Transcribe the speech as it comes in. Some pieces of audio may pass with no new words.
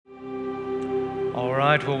All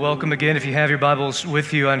right, well, welcome again. If you have your Bibles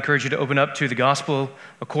with you, I encourage you to open up to the Gospel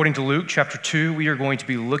according to Luke chapter 2. We are going to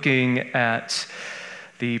be looking at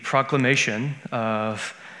the proclamation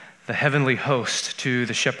of the heavenly host to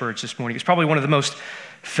the shepherds this morning. It's probably one of the most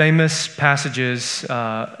famous passages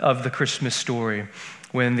of the Christmas story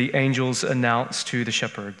when the angels announce to the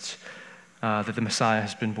shepherds that the Messiah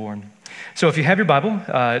has been born. So if you have your Bible,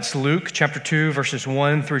 it's Luke chapter 2, verses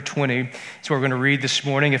 1 through 20. It's what we're going to read this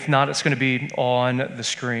morning. If not, it's going to be on the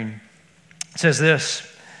screen. It says this: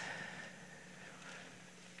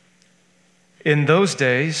 In those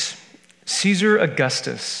days, Caesar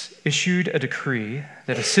Augustus issued a decree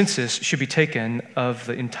that a census should be taken of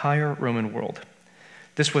the entire Roman world.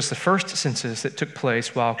 This was the first census that took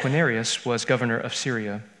place while Quirinius was governor of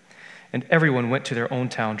Syria, and everyone went to their own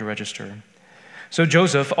town to register. So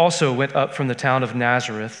Joseph also went up from the town of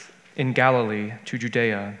Nazareth in Galilee to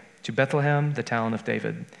Judea, to Bethlehem, the town of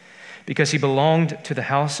David, because he belonged to the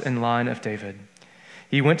house and line of David.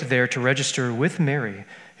 He went there to register with Mary,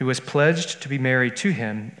 who was pledged to be married to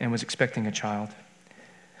him and was expecting a child.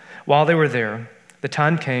 While they were there, the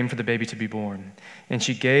time came for the baby to be born, and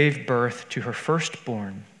she gave birth to her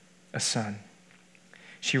firstborn, a son.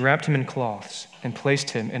 She wrapped him in cloths and placed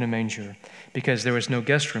him in a manger, because there was no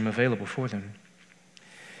guest room available for them.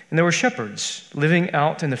 And there were shepherds living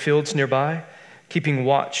out in the fields nearby, keeping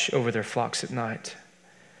watch over their flocks at night.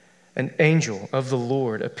 An angel of the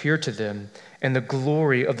Lord appeared to them, and the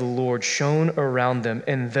glory of the Lord shone around them,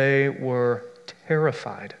 and they were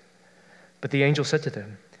terrified. But the angel said to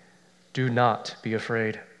them, "Do not be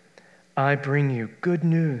afraid. I bring you good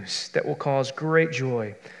news that will cause great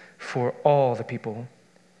joy for all the people.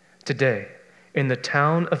 Today, in the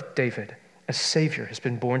town of David, a Savior has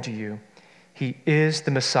been born to you. He is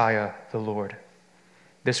the Messiah, the Lord.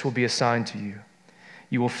 This will be a sign to you.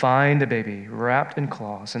 You will find a baby wrapped in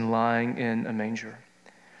cloths and lying in a manger."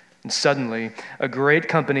 And suddenly, a great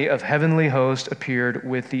company of heavenly hosts appeared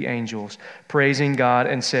with the angels, praising God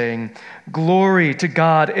and saying, "Glory to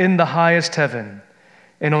God in the highest heaven,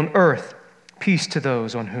 and on earth, peace to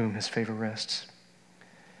those on whom his favor rests."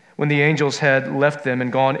 When the angels had left them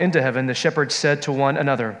and gone into heaven, the shepherds said to one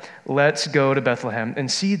another, "Let's go to Bethlehem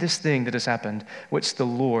and see this thing that has happened, which the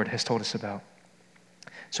Lord has told us about."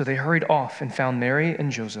 So they hurried off and found Mary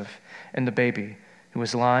and Joseph and the baby who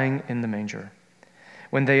was lying in the manger.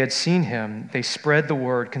 When they had seen him, they spread the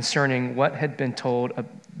word concerning what had been told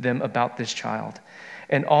them about this child.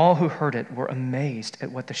 And all who heard it were amazed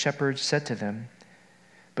at what the shepherds said to them.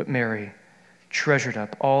 But Mary treasured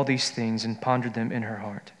up all these things and pondered them in her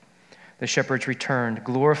heart. The shepherds returned,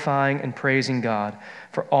 glorifying and praising God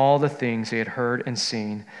for all the things they had heard and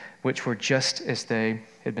seen, which were just as they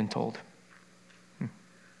had been told.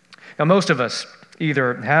 Now, most of us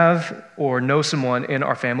either have or know someone in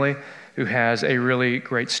our family who has a really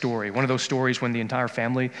great story. One of those stories when the entire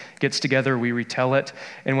family gets together, we retell it,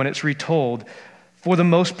 and when it's retold, for the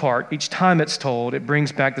most part, each time it's told, it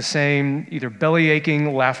brings back the same either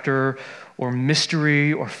belly-aching laughter or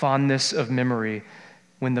mystery or fondness of memory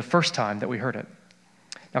when the first time that we heard it.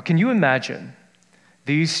 Now, can you imagine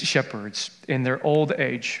these shepherds in their old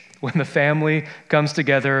age, when the family comes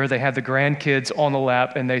together, they have the grandkids on the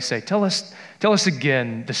lap, and they say, tell us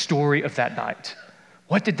again the story of that night.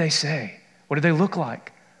 What did they say? What did they look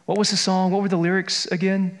like? What was the song? What were the lyrics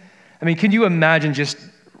again? I mean, can you imagine just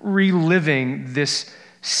reliving this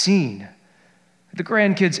scene? The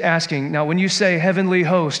grandkids asking, now when you say heavenly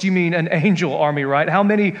host, you mean an angel army, right? How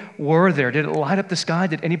many were there? Did it light up the sky?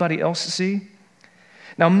 Did anybody else see?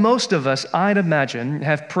 Now, most of us, I'd imagine,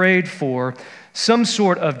 have prayed for some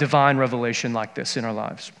sort of divine revelation like this in our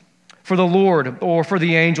lives. For the Lord or for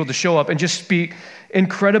the angel to show up and just speak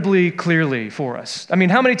incredibly clearly for us. I mean,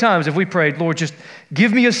 how many times have we prayed, "Lord, just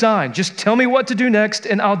give me a sign. Just tell me what to do next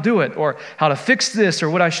and I'll do it," or how to fix this or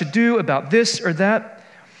what I should do about this or that?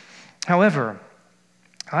 However,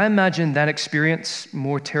 I imagine that experience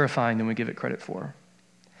more terrifying than we give it credit for.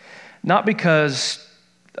 Not because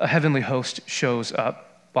a heavenly host shows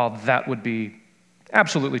up, while that would be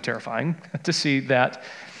absolutely terrifying to see that,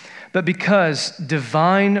 but because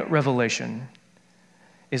divine revelation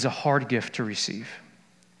is a hard gift to receive.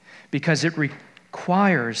 Because it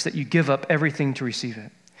requires that you give up everything to receive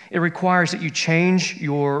it. It requires that you change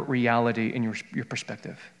your reality and your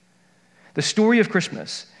perspective. The story of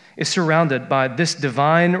Christmas is surrounded by this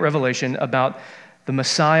divine revelation about the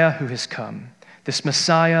Messiah who has come, this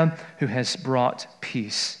Messiah who has brought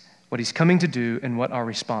peace, what he's coming to do and what our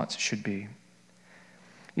response should be.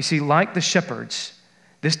 You see, like the shepherds,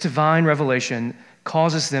 this divine revelation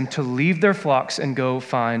causes them to leave their flocks and go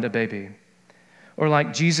find a baby. Or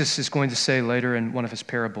like Jesus is going to say later in one of his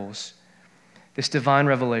parables, this divine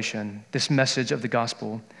revelation, this message of the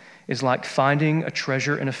gospel, is like finding a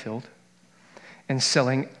treasure in a field and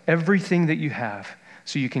selling everything that you have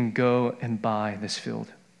so you can go and buy this field.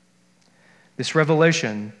 This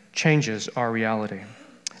revelation changes our reality.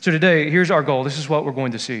 So today, here's our goal. This is what we're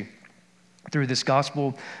going to see through this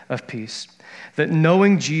gospel of peace, that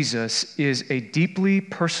knowing Jesus is a deeply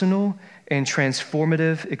personal and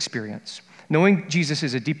transformative experience. Knowing Jesus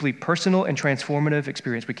is a deeply personal and transformative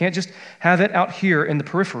experience. We can't just have it out here in the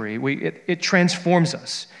periphery. It transforms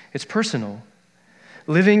us. It's personal.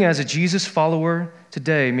 Living as a Jesus follower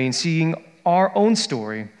today means seeing our own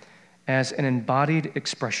story as an embodied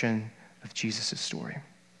expression of Jesus' story.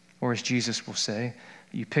 Or as Jesus will say,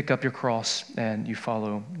 you pick up your cross and you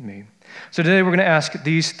follow me. So today we're going to ask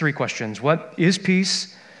these three questions. What is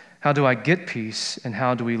peace? How do I get peace? And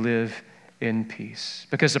how do we live in peace?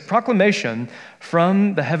 Because the proclamation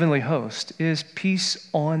from the heavenly host is peace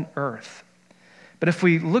on earth. But if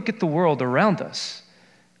we look at the world around us,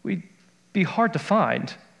 we'd be hard to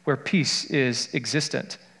find where peace is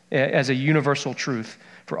existent as a universal truth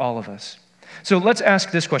for all of us. So let's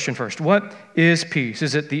ask this question first. What is peace?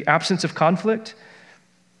 Is it the absence of conflict?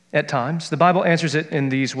 At times. The Bible answers it in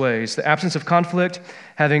these ways. The absence of conflict,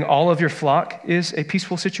 having all of your flock is a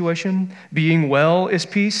peaceful situation. Being well is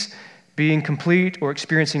peace. Being complete or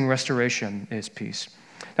experiencing restoration is peace.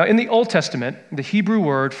 Now, in the Old Testament, the Hebrew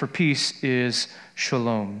word for peace is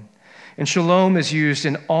shalom. And shalom is used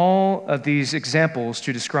in all of these examples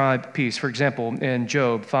to describe peace. For example, in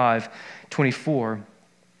Job 5:24,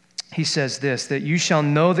 he says this, that you shall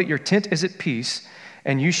know that your tent is at peace,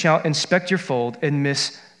 and you shall inspect your fold and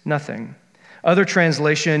miss nothing. Other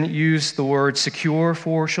translation use the word secure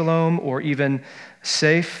for shalom, or even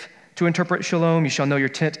safe to interpret shalom. You shall know your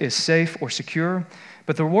tent is safe or secure,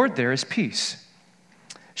 but the word there is peace.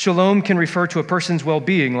 Shalom can refer to a person's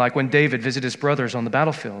well-being, like when David visited his brothers on the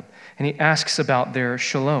battlefield, and he asks about their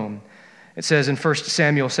shalom. It says in 1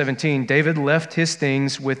 Samuel 17, David left his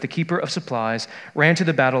things with the keeper of supplies, ran to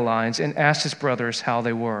the battle lines, and asked his brothers how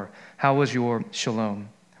they were. How was your shalom?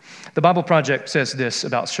 The Bible Project says this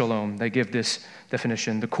about shalom. They give this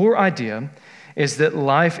definition. The core idea is that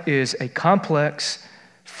life is a complex,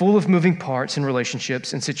 full of moving parts and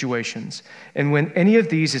relationships and situations. And when any of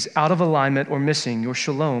these is out of alignment or missing, your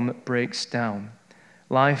shalom breaks down.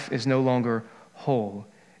 Life is no longer whole.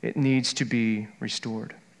 It needs to be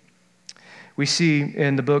restored. We see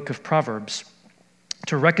in the book of Proverbs,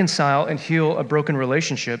 to reconcile and heal a broken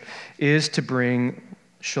relationship is to bring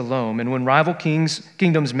shalom. And when rival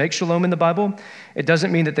kingdoms make shalom in the Bible, it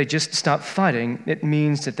doesn't mean that they just stop fighting. It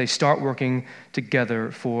means that they start working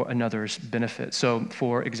together for another's benefit. So,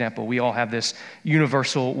 for example, we all have this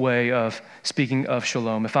universal way of speaking of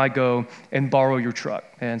shalom. If I go and borrow your truck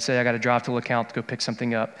and say I got to drive to LeCount to go pick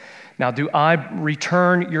something up, now do I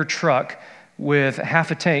return your truck with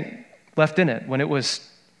half a tank left in it when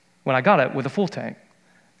I got it with a full tank?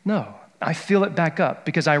 No. I fill it back up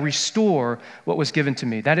because I restore what was given to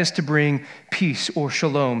me. That is to bring peace or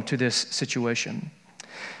shalom to this situation,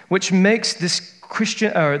 which makes this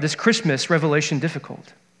Christmas revelation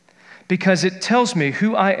difficult because it tells me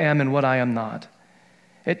who I am and what I am not.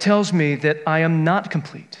 It tells me that I am not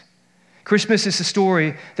complete. Christmas is a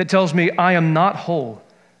story that tells me I am not whole,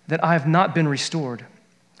 that I have not been restored.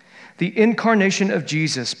 The incarnation of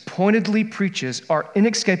Jesus pointedly preaches our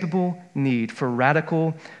inescapable need for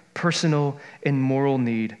radical, personal, and moral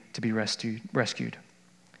need to be rescued.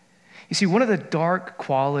 You see, one of the dark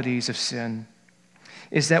qualities of sin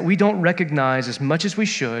is that we don't recognize as much as we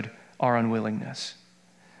should our unwillingness.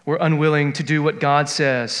 We're unwilling to do what God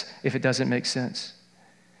says if it doesn't make sense.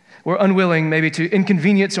 We're unwilling maybe to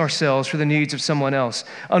inconvenience ourselves for the needs of someone else,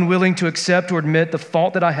 unwilling to accept or admit the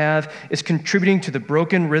fault that I have is contributing to the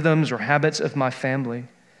broken rhythms or habits of my family,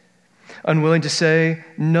 unwilling to say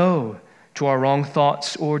no to our wrong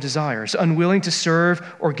thoughts or desires, unwilling to serve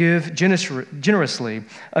or give generously,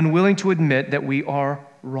 unwilling to admit that we are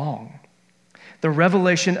wrong. The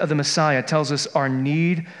revelation of the Messiah tells us our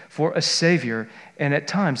need for a Savior, and at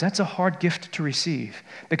times that's a hard gift to receive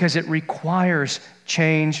because it requires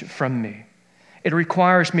change from me. It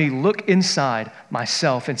requires me look inside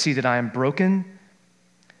myself and see that I am broken,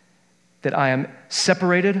 that I am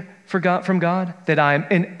separated from God, that I am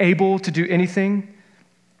unable to do anything,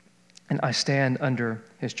 and I stand under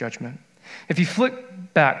his judgment. If you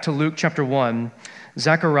flip back to Luke chapter 1,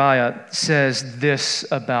 Zechariah says this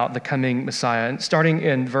about the coming Messiah. And starting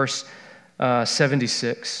in verse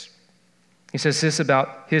 76, he says this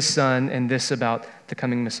about his son and this about the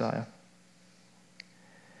coming Messiah.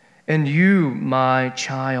 And you, my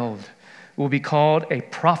child, will be called a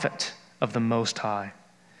prophet of the Most High.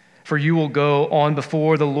 for you will go on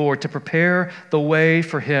before the Lord to prepare the way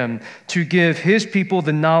for him, to give his people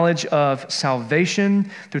the knowledge of salvation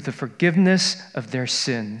through the forgiveness of their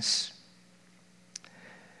sins.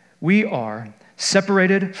 We are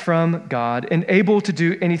separated from God and able to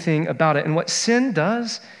do anything about it. And what sin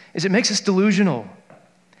does is it makes us delusional.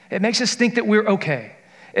 It makes us think that we're okay.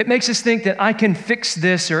 It makes us think that I can fix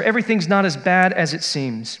this or everything's not as bad as it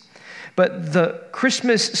seems. But the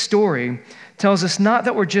Christmas story tells us not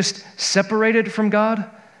that we're just separated from God,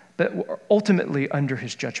 but we're ultimately under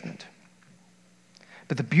his judgment.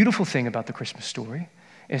 But the beautiful thing about the Christmas story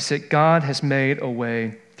is that God has made a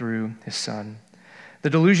way through his Son. The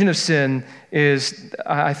delusion of sin is,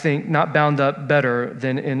 I think, not bound up better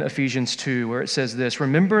than in Ephesians 2, where it says this: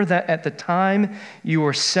 remember that at the time you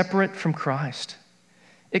were separate from Christ,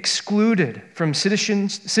 excluded from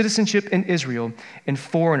citizenship in Israel, and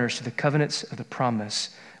foreigners to the covenants of the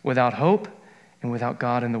promise, without hope and without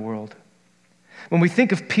God in the world. When we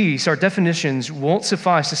think of peace, our definitions won't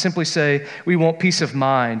suffice to simply say we want peace of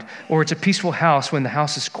mind, or it's a peaceful house when the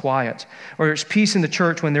house is quiet, or it's peace in the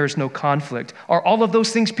church when there is no conflict. Are all of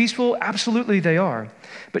those things peaceful? Absolutely they are.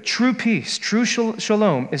 But true peace, true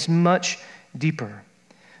shalom is much deeper.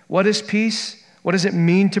 What is peace? What does it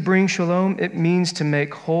mean to bring shalom? It means to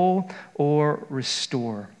make whole or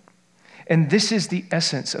restore. And this is the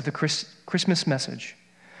essence of the Christmas message.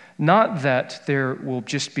 Not that there will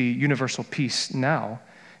just be universal peace now.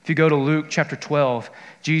 If you go to Luke chapter 12,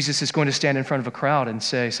 Jesus is going to stand in front of a crowd and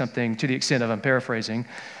say something to the extent of, I'm paraphrasing,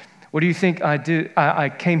 what do you think I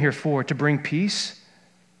came here for? To bring peace?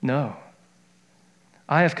 No.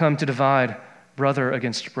 I have come to divide brother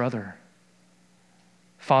against brother,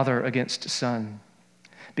 father against son,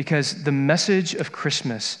 because the message of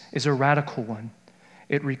Christmas is a radical one.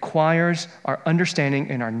 It requires our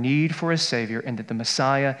understanding and our need for a Savior, and that the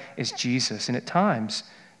Messiah is Jesus. And at times,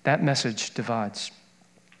 that message divides.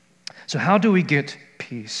 So how do we get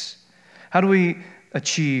peace? How do we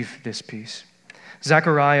achieve this peace?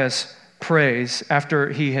 Zechariah's praise, after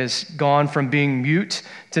he has gone from being mute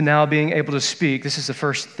to now being able to speak, this is the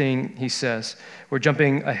first thing he says. We're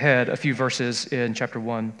jumping ahead a few verses in chapter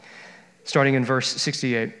 1. Starting in verse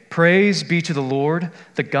 68, praise be to the Lord,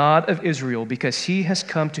 the God of Israel, because he has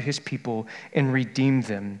come to his people and redeemed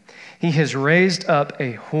them. He has raised up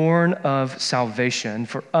a horn of salvation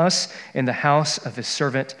for us in the house of his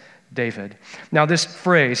servant David. Now this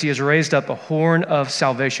phrase, he has raised up a horn of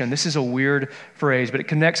salvation, this is a weird phrase, but it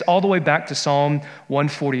connects all the way back to Psalm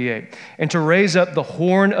 148. And to raise up the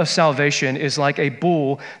horn of salvation is like a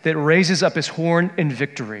bull that raises up his horn in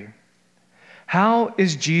victory. How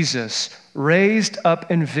is Jesus raised up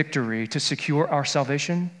in victory to secure our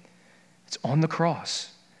salvation? It's on the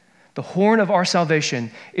cross. The horn of our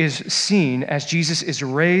salvation is seen as Jesus is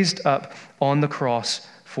raised up on the cross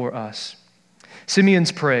for us.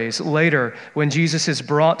 Simeon's praise later when Jesus is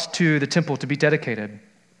brought to the temple to be dedicated.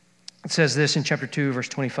 It says this in chapter 2, verse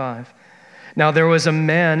 25. Now there was a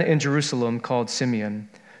man in Jerusalem called Simeon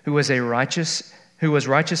who was righteous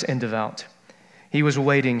and devout. He was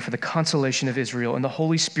waiting for the consolation of Israel, and the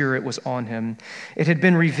Holy Spirit was on him. It had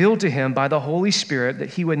been revealed to him by the Holy Spirit that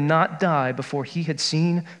he would not die before he had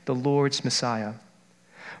seen the Lord's Messiah.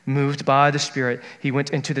 Moved by the Spirit, he went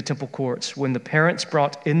into the temple courts when the parents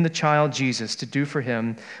brought in the child Jesus to do for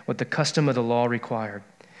him what the custom of the law required.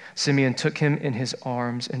 Simeon took him in his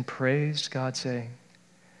arms and praised God, saying,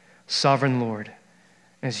 Sovereign Lord,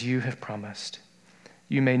 as you have promised,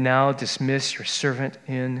 you may now dismiss your servant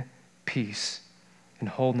in peace, and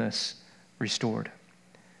wholeness restored.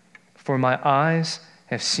 For my eyes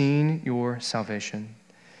have seen your salvation,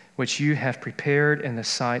 which you have prepared in the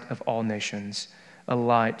sight of all nations, a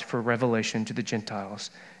light for revelation to the Gentiles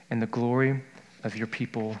and the glory of your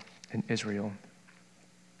people in Israel.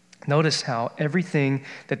 Notice how everything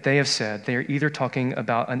that they have said, they are either talking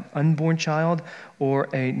about an unborn child or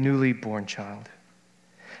a newly born child.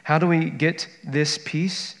 How do we get this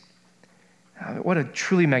peace? What a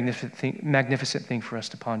truly magnificent thing for us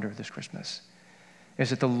to ponder this Christmas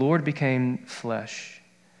is that the Lord became flesh.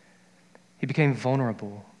 He became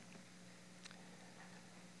vulnerable.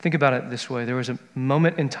 Think about it this way. There was a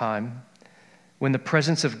moment in time when the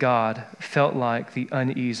presence of God felt like the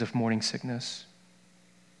unease of morning sickness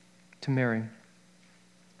to Mary.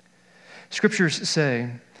 Scriptures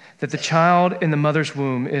say that the child in the mother's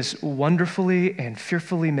womb is wonderfully and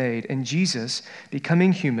fearfully made, and Jesus,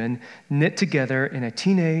 becoming human, knit together in a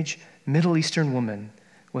teenage Middle Eastern woman,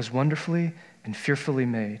 was wonderfully and fearfully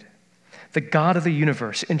made. The God of the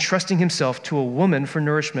universe, entrusting himself to a woman for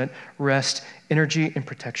nourishment, rest, energy, and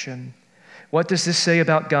protection. What does this say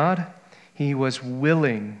about God? He is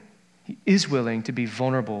willing to be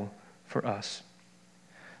vulnerable for us,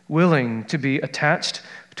 willing to be attached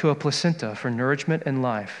to a placenta for nourishment and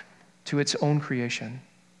life to its own creation,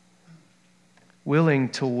 willing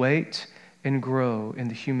to wait and grow in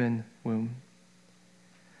the human womb.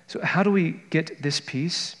 So how do we get this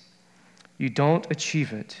peace? You don't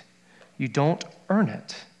achieve it. You don't earn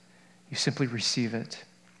it. You simply receive it.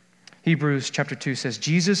 Hebrews chapter 2 says,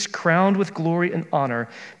 Jesus crowned with glory and honor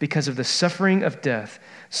because of the suffering of death,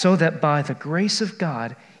 so that by the grace of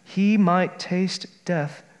God, he might taste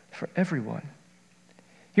death for everyone.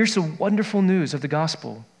 Here's the wonderful news of the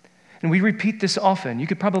gospel. And we repeat this often. You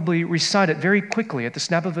could probably recite it very quickly at the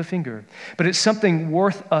snap of a finger. But it's something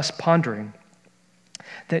worth us pondering.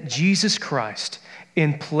 That Jesus Christ,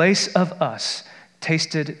 in place of us,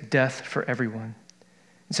 tasted death for everyone.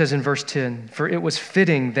 It says in verse 10, for it was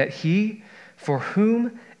fitting that he, for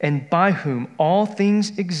whom and by whom all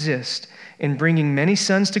things exist, in bringing many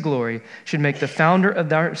sons to glory, should make the founder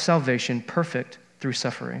of our salvation perfect through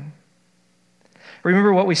suffering.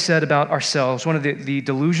 Remember what we said about ourselves. One of the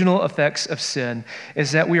delusional effects of sin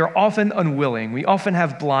is that we are often unwilling. We often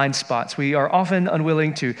have blind spots. We are often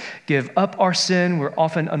unwilling to give up our sin. We're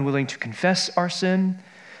often unwilling to confess our sin.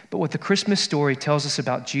 But what the Christmas story tells us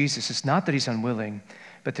about Jesus is not that he's unwilling,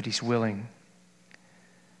 but that he's willing.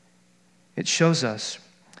 It shows us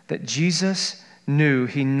that Jesus knew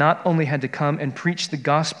he not only had to come and preach the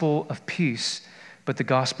gospel of peace, but the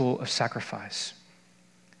gospel of sacrifice.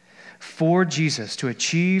 For Jesus to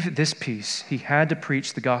achieve this peace, he had to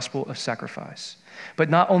preach the gospel of sacrifice. But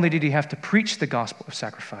not only did he have to preach the gospel of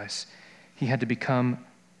sacrifice, he had to become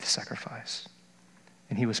the sacrifice.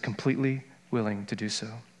 And he was completely willing to do so.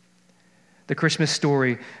 The Christmas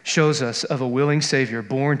story shows us of a willing Savior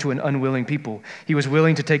born to an unwilling people. He was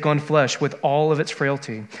willing to take on flesh with all of its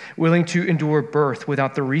frailty, willing to endure birth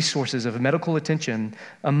without the resources of medical attention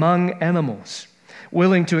among animals,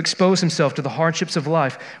 willing to expose himself to the hardships of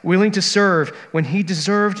life, willing to serve when he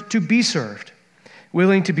deserved to be served,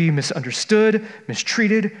 willing to be misunderstood,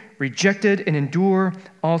 mistreated, rejected, and endure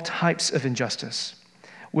all types of injustice,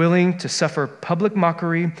 willing to suffer public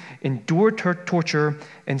mockery, endure torture,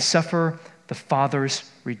 and suffer the Father's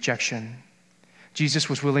rejection. Jesus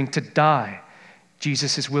was willing to die.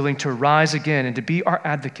 Jesus is willing to rise again and to be our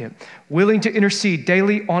advocate, willing to intercede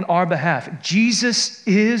daily on our behalf. Jesus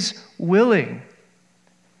is willing.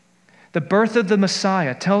 The birth of the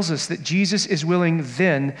Messiah tells us that Jesus is willing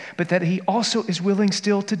then, but that he also is willing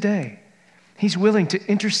still today. He's willing to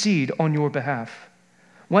intercede on your behalf.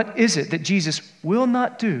 What is it that Jesus will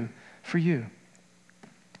not do for you?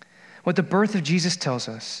 What the birth of Jesus tells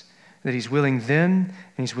us, that he's willing then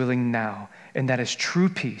and he's willing now, and that is true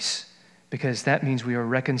peace, because that means we are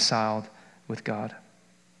reconciled with God.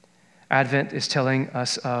 Advent is telling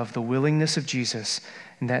us of the willingness of Jesus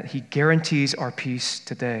and that he guarantees our peace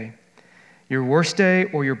today. Your worst day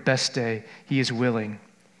or your best day, he is willing.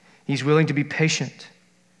 He's willing to be patient.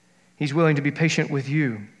 He's willing to be patient with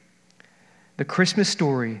you. The Christmas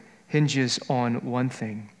story hinges on one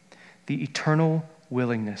thing, the eternal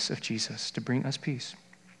willingness of Jesus to bring us peace.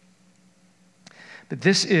 But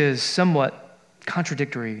this is somewhat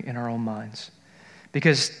contradictory in our own minds,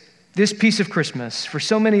 because this peace of Christmas, for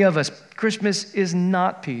so many of us, Christmas is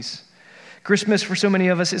not peace. Christmas, for so many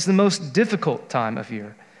of us, is the most difficult time of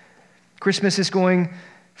year. For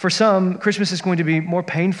some, Christmas is going to be more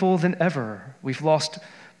painful than ever. We've lost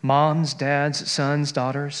moms, dads, sons,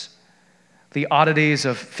 daughters. The oddities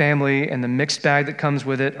of family and the mixed bag that comes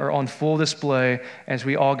with it are on full display as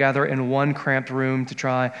we all gather in one cramped room to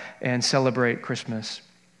try and celebrate Christmas.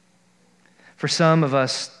 For some of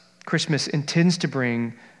us, Christmas intends to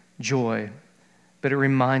bring joy, but it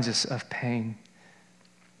reminds us of pain.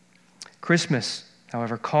 Christmas,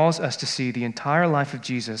 however, calls us to see the entire life of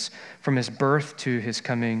Jesus from his birth to his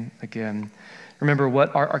coming again. Remember,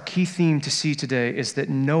 what our key theme to see today is that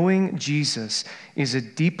knowing Jesus is a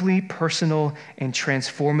deeply personal and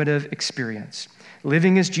transformative experience.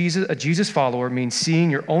 Living as a Jesus follower means seeing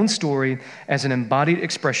your own story as an embodied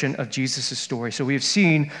expression of Jesus' story. So we have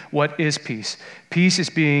seen what is peace. Peace is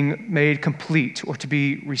being made complete or to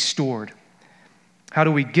be restored. How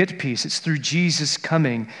do we get peace? It's through Jesus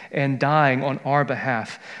coming and dying on our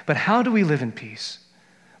behalf. But how do we live in peace?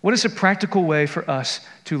 What is a practical way for us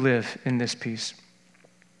to live in this peace?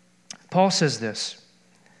 Paul says this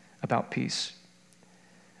about peace.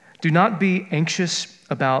 Do not be anxious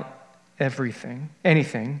about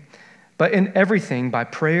anything, but in everything, by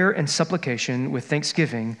prayer and supplication with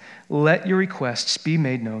thanksgiving, let your requests be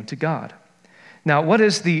made known to God. Now, what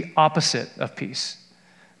is the opposite of peace?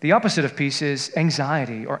 The opposite of peace is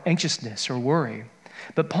anxiety or anxiousness or worry.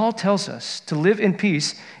 But Paul tells us to live in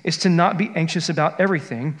peace is to not be anxious about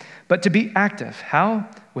everything, but to be active. How?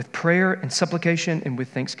 With prayer and supplication and with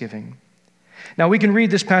thanksgiving. Now, we can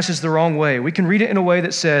read this passage the wrong way. We can read it in a way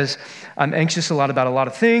that says, I'm anxious about a lot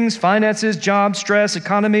of things, finances, job, stress,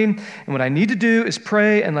 economy, and what I need to do is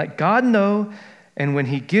pray and let God know, and when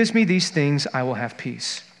he gives me these things, I will have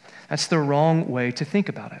peace. That's the wrong way to think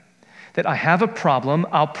about it. That I have a problem,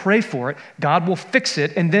 I'll pray for it, God will fix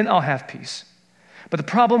it, and then I'll have peace. But the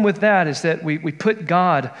problem with that is that we put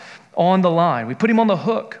God on the line. We put him on the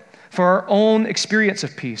hook for our own experience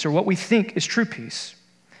of peace or what we think is true peace.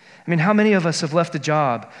 I mean, how many of us have left a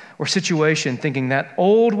job or situation thinking that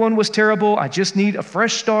old one was terrible, I just need a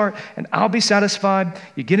fresh start and I'll be satisfied.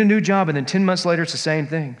 You get a new job and then 10 months later it's the same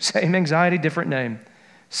thing. Same anxiety, different name.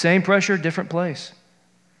 Same pressure, different place.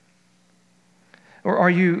 Or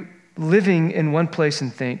are you living in one place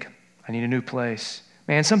and think, I need a new place.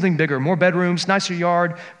 Man, something bigger, more bedrooms, nicer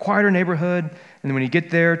yard, quieter neighborhood. And then when you get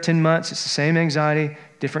there, 10 months, it's the same anxiety,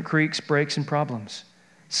 different creaks, breaks, and problems.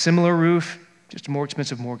 Similar roof, just a more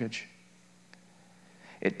expensive mortgage.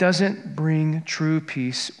 It doesn't bring true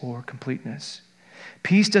peace or completeness.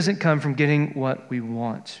 Peace doesn't come from getting what we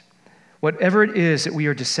want. Whatever it is that we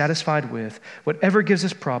are dissatisfied with, whatever gives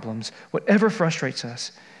us problems, whatever frustrates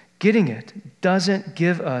us, getting it doesn't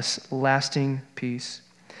give us lasting peace.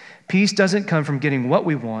 Peace doesn't come from getting what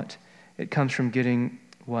we want. It comes from getting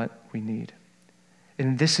what we need.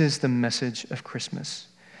 And this is the message of Christmas.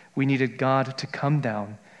 We needed God to come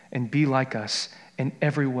down and be like us in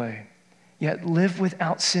every way, yet live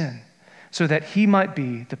without sin, so that he might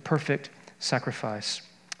be the perfect sacrifice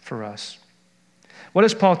for us. What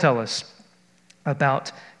does Paul tell us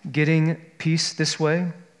about getting peace this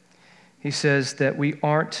way? He says that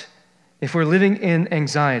if we're living in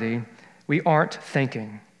anxiety, we aren't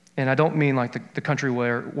thinking. And I don't mean like the country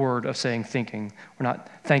word of saying thinking. We're not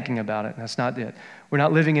thinking about it. That's not it. We're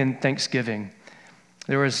not living in thanksgiving.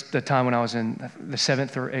 There was the time when I was in the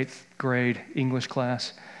 7th or 8th grade English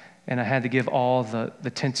class, and I had to give all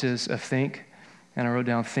the tenses of think, and I wrote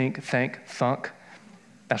down think, thank, thunk.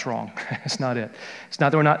 That's wrong. It's not it. It's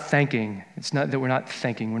not that we're not thanking. It's not that we're not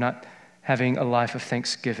thanking. We're not having a life of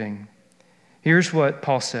thanksgiving. Here's what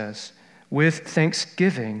Paul says. With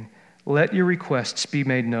thanksgiving, let your requests be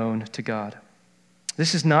made known to God.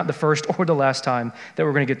 This is not the first or the last time that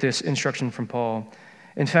we're going to get this instruction from Paul.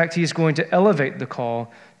 In fact, he is going to elevate the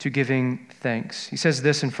call to giving thanks. He says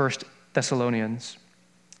this in 1 Thessalonians.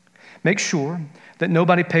 Make sure that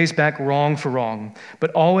nobody pays back wrong for wrong,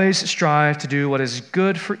 but always strive to do what is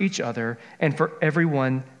good for each other and for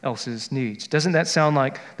everyone else's needs. Doesn't that sound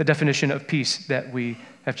like the definition of peace that we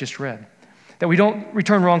have just read? That we don't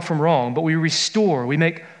return wrong from wrong, but we restore, we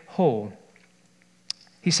make whole.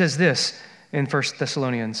 He says this in 1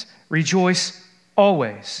 Thessalonians, rejoice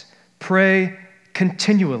always, pray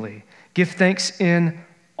continually, give thanks in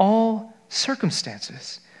all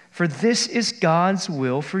circumstances, for this is God's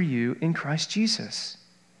will for you in Christ Jesus.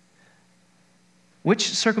 Which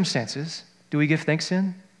circumstances do we give thanks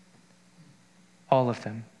in? All of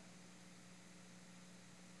them.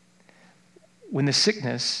 When the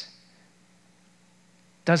sickness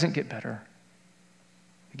doesn't get better,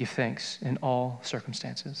 we give thanks in all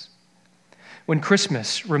circumstances. When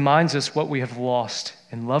Christmas reminds us what we have lost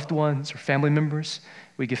in loved ones or family members,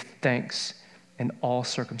 we give thanks in all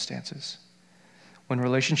circumstances. When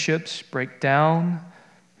relationships break down,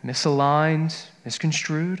 misaligned,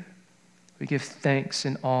 misconstrued, we give thanks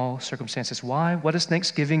in all circumstances. Why? What does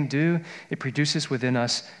thanksgiving do? It produces within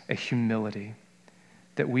us a humility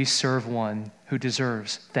that we serve one who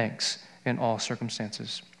deserves thanks in all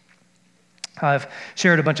circumstances. I've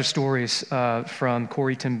shared a bunch of stories from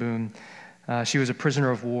Corrie ten Boom. She was a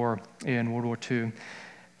prisoner of war in World War II.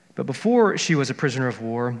 But before she was a prisoner of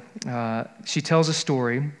war, she tells a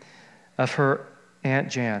story of her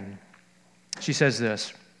Aunt Jan. She says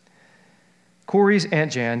this, Corrie's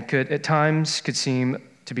Aunt Jan at times could seem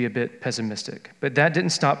to be a bit pessimistic, but that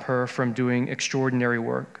didn't stop her from doing extraordinary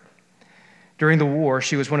work. During the war,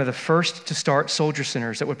 she was one of the first to start soldier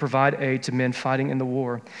centers that would provide aid to men fighting in the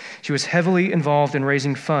war. She was heavily involved in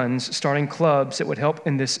raising funds, starting clubs that would help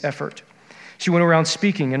in this effort. She went around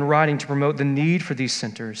speaking and writing to promote the need for these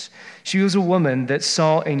centers. She was a woman that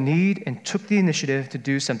saw a need and took the initiative to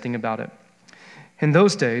do something about it. In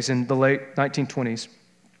those days, in the late 1920s,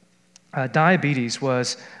 diabetes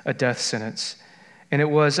was a death sentence. And it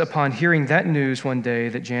was upon hearing that news one day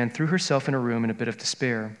that Jan threw herself in a room in a bit of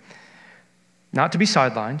despair. Not to be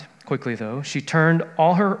sidelined quickly, though, she turned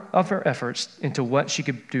all of her efforts into what she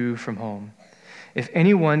could do from home. If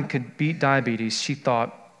anyone could beat diabetes, she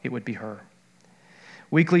thought it would be her.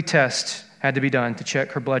 Weekly tests had to be done to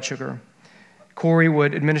check her blood sugar. Corey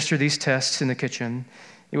would administer these tests in the kitchen.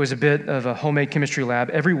 It was a bit of a homemade chemistry lab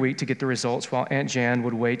every week to get the results while Aunt Jan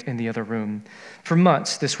would wait in the other room. For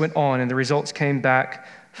months, this went on, and the results came back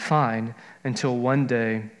fine until one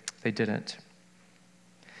day they didn't.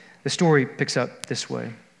 The story picks up this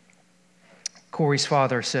way. Corey's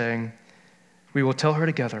father saying, "We will tell her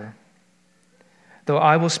together. Though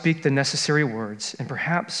I will speak the necessary words, and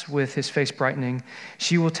perhaps with his face brightening,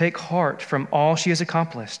 she will take heart from all she has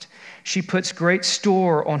accomplished. She puts great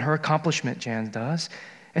store on her accomplishment, Jan does,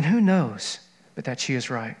 and who knows but that she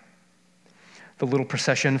is right." The little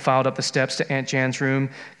procession filed up the steps to Aunt Jan's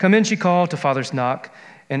room. "Come in," she called to Father's knock,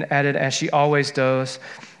 and added, as she always does,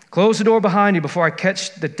 "Close the door behind you before I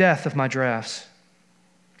catch the death of my drafts."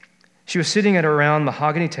 She was sitting at a round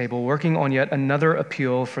mahogany table working on yet another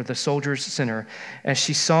appeal for the Soldiers' Center. As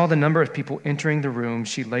she saw the number of people entering the room,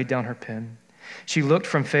 she laid down her pen. She looked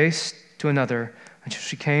from face to another until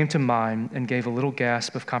she came to mine and gave a little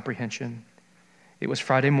gasp of comprehension. It was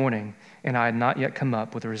Friday morning, and I had not yet come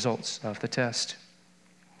up with the results of the test.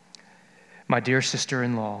 "My dear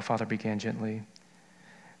sister-in-law," Father began gently,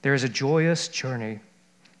 "there is a joyous journey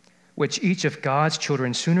which each of God's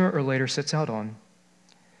children sooner or later sets out on.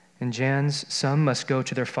 In Jan's, some must go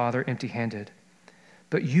to their father empty-handed.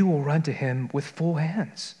 But you will run to him with full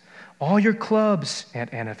hands. All your clubs,"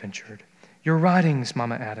 Aunt Anna ventured. "Your writings,"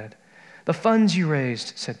 Mama added. "The funds you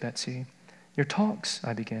raised," said Betsy. "Your talks,"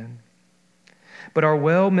 I began. But our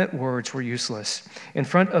well-meant words were useless. In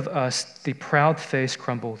front of us, the proud face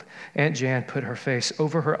crumbled. Aunt Jan put her face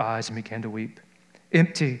over her eyes and began to weep.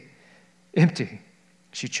 "Empty, empty,"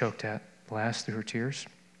 she choked at last through her tears.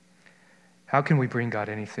 How can we bring God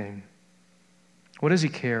anything? What does he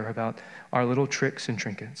care about our little tricks and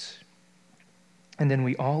trinkets? And then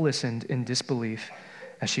we all listened in disbelief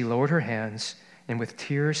as she lowered her hands, and with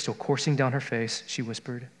tears still coursing down her face, she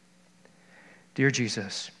whispered, "Dear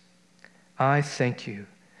Jesus, I thank you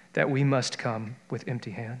that we must come with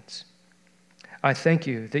empty hands. I thank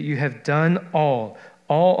you that you have done all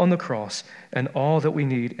on the cross, and all that we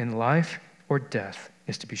need in life or death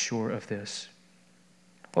is to be sure of this."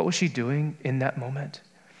 What was she doing in that moment?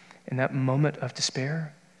 In that moment of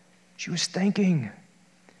despair? She was thanking.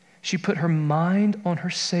 She put her mind on her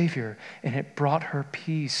Savior, and it brought her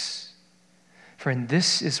peace. Friend,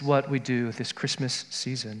 this is what we do this Christmas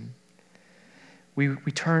season. We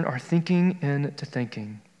turn our thinking into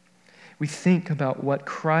thinking. We think about what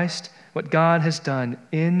God has done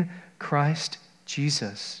in Christ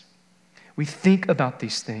Jesus. We think about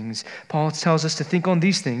these things. Paul tells us to think on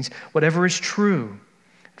these things, whatever is true.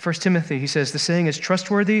 1 Timothy, he says, "The saying is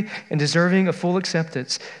trustworthy and deserving of full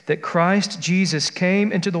acceptance, that Christ Jesus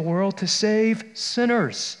came into the world to save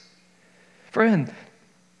sinners." Friend,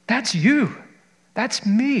 that's you. That's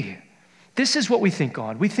me. This is what we think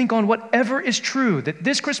on. We think on whatever is true, that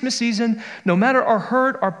this Christmas season, no matter our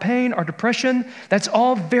hurt, our pain, our depression, that's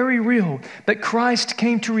all very real. But Christ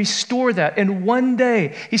came to restore that, and one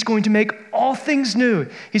day he's going to make all things new.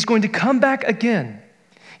 He's going to come back again.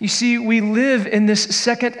 You see, we live in this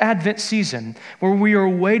second Advent season where we are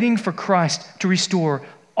waiting for Christ to restore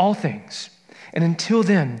all things. And until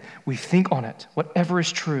then, we think on it, whatever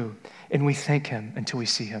is true, and we thank him until we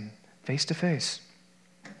see him face to face.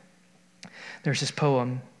 There's this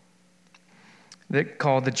poem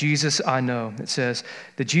called "The Jesus I Know." It says,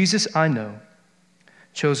 "The Jesus I know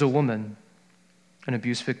chose a woman, an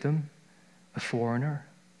abuse victim, a foreigner,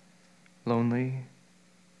 lonely,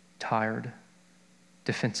 tired,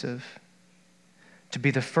 defensive, to be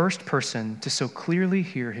the first person to so clearly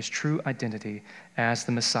hear his true identity as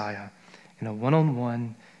the Messiah in a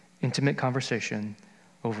one-on-one, intimate conversation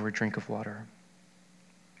over a drink of water."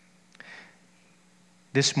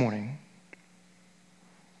 This morning,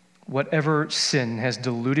 whatever sin has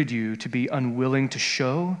deluded you to be unwilling to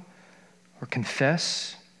show or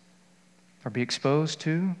confess or be exposed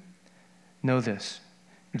to, know this: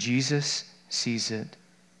 Jesus sees it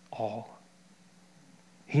all.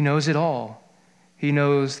 He knows it all. He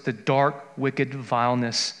knows the dark, wicked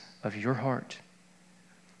vileness of your heart.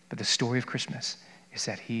 But the story of Christmas is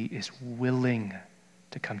that he is willing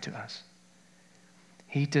to come to us.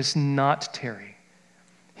 He does not tarry.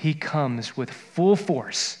 He comes with full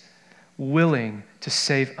force, willing to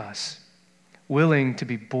save us, willing to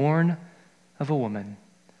be born of a woman,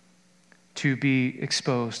 to be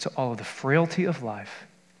exposed to all of the frailty of life,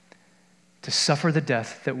 to suffer the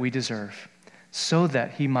death that we deserve, so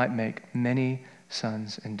that he might make many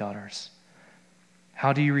sons and daughters.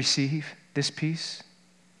 How do you receive this peace?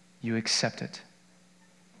 You accept it,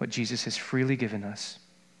 what Jesus has freely given us.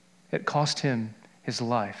 It cost him his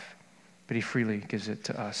life, but he freely gives it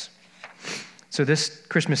to us. So this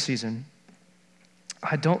Christmas season,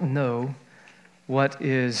 I don't know what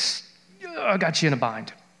got you in a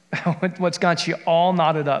bind. What's got you all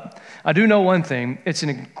knotted up? I do know one thing. It's an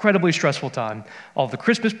incredibly stressful time. All the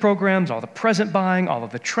Christmas programs, all the present buying, all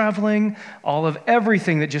of the traveling, all of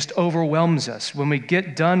everything that just overwhelms us. When we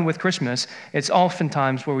get done with Christmas, it's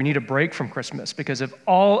oftentimes where we need a break from Christmas because of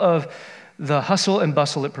all of the hustle and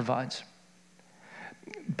bustle it provides.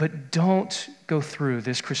 But don't go through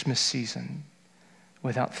this Christmas season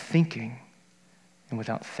without thinking and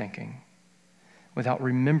without thinking, without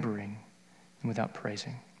remembering and without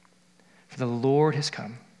praising. For the Lord has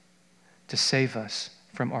come to save us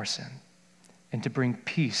from our sin and to bring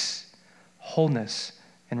peace, wholeness,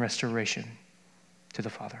 and restoration to the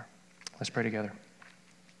Father. Let's pray together.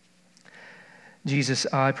 Jesus,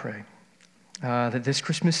 I pray that this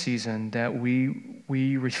Christmas season that we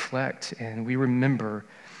reflect and we remember,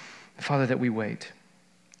 Father, that we wait.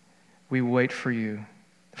 We wait for you.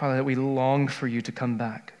 Father, that we long for you to come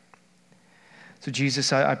back. So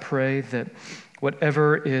Jesus, I pray that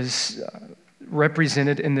whatever is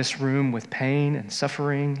represented in this room with pain and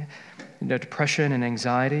suffering, depression and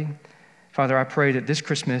anxiety, Father, I pray that this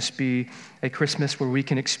Christmas be a Christmas where we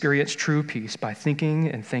can experience true peace by thinking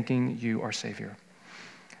and thanking you, our Savior.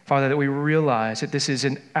 Father, that we realize that this is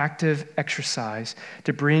an active exercise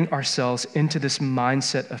to bring ourselves into this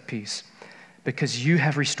mindset of peace because you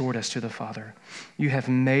have restored us to the Father. You have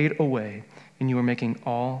made a way and you are making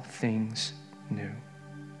all things new.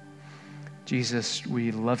 Jesus,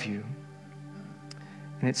 we love you.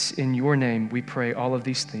 And it's in your name we pray all of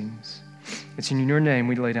these things. It's in your name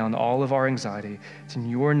we lay down all of our anxiety. It's in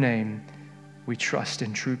your name we trust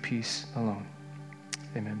in true peace alone.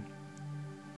 Amen.